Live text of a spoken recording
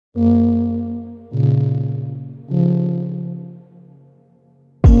Your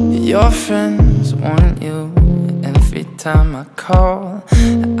friends want you every time I call.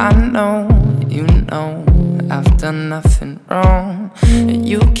 I know, you know, I've done nothing wrong.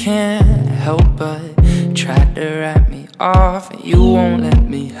 You can't help but try to write me off. You won't let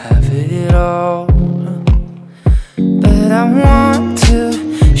me have it all. But I want to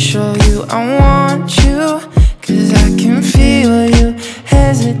show you I want you, 'cause I can feel you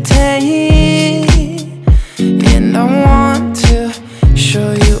hesitate. And I want to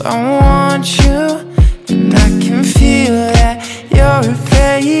show you I want you, and I can feel that you're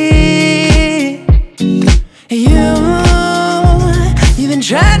afraid. You've been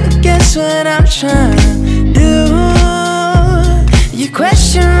trying to guess what I'm trying to do. You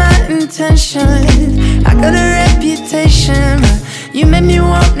question my intentions. I got a reputation, but you made me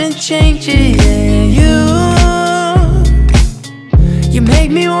want to change it. Yeah, you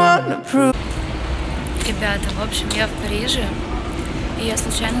make me want to prove. Ребята, в общем, я в Париже, и я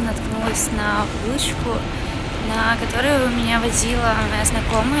случайно наткнулась на улочку, на которую меня водила моя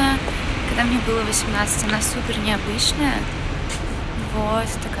знакомая, когда мне было 18. Она супер необычная, вот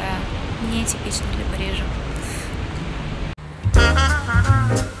такая нетипичная для Парижа.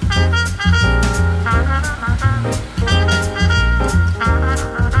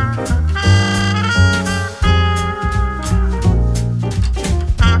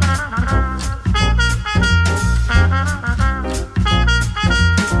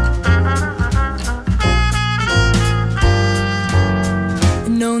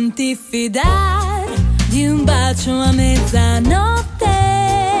 Non ti fidar di un bacio a mezzanotte,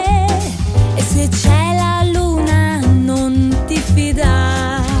 e se c'è la luna non ti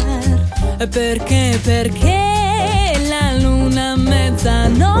fidar, perché la luna a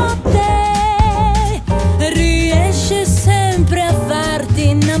mezzanotte riesce sempre a farti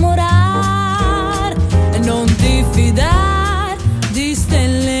innamorare. Non ti fidar di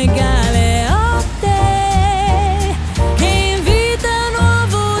stelle galeotte che invitano a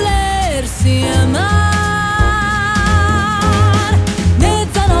volersi amar.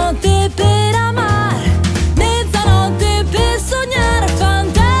 Mezzanotte per amare, mezzanotte per sognare fantastica.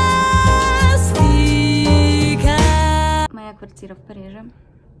 Моя квартира в Париже.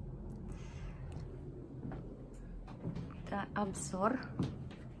 Это обзор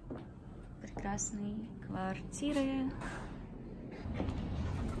прекрасной квартиры.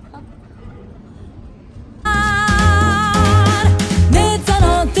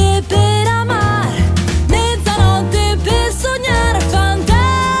 Mezzanotte per amare, mezzanotte per sognare fantastica.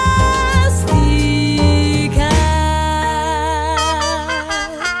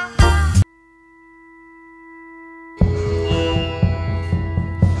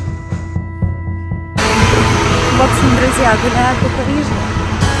 В общем, друзья, гуляю по Парижу.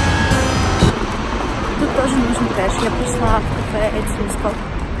 Тут тоже нужен кэш. Я пришла в кафе Эцельскоп.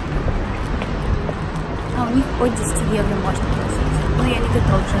 А у них от 10 евро можно платить. Но я не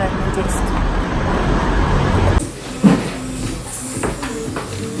готова жрать на 10.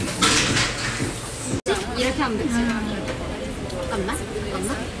 이렇게 하면 되지. 맞나?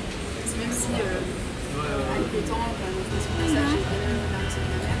 Même si avec le temps, quand même, je sais que c'est ça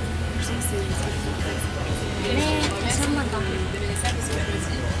parce que je me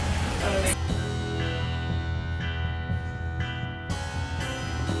dis.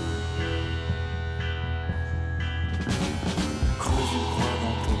 Creuse une croix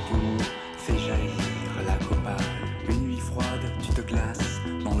dans ton poumon, fais jaillir la copale. Une nuit froide, tu te glaces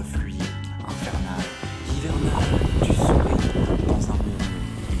dans le fluide infernal. Hivernal, tu souris dans un monde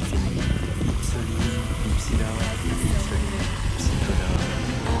infini. Ipsoline, ipsilon, ipsoline, psychologue.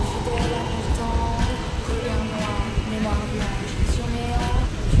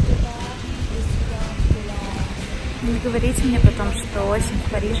 Не говорите мне потом, что осень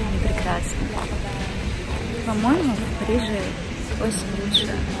в Париже не прекрасна. По-моему, в Париже осень лучше.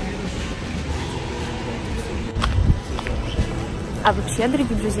 А вообще,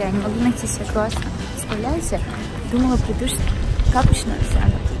 дорогие друзья, я не могу найти себе круассан. Представляете? Думала, приду капучную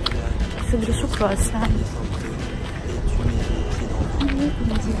цену. Согрешу круассан.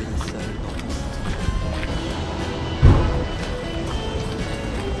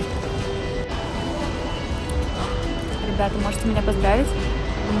 Ребята, можете меня поздравить?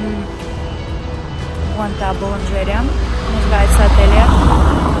 Вон та буланжерия. Называется ателье.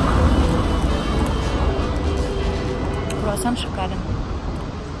 Круассан шикарен.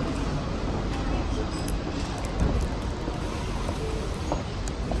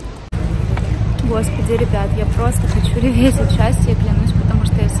 Господи, ребят, я просто хочу реветь от счастья, клянусь, потому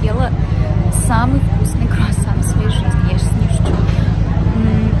что я съела самый вкусный круассан в своей жизни. Я сейчас не шучу.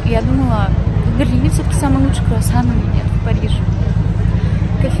 И Я думала, в Берлине все-таки самый лучший круассан, но нет, в Париже.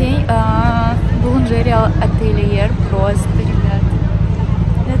 Буланжери Ательер, просто, ребят.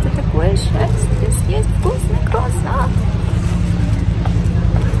 Это такое счастье, съесть вкусный круассан.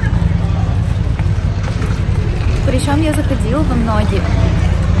 Причем я заходила во многие.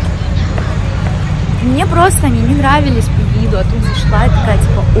 Мне просто они не нравились по виду, а тут зашла и такая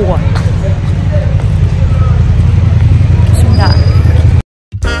типа, о. В общем, да.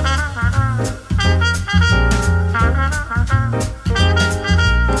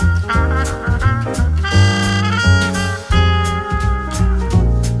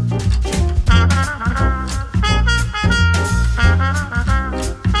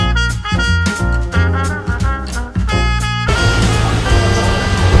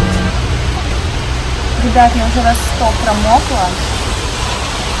 Ребят, я уже раз 100 промокла.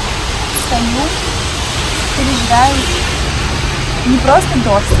 Стою, пережидаю не просто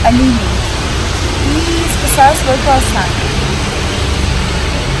дождь, а ливень. И спасаю свой круассан.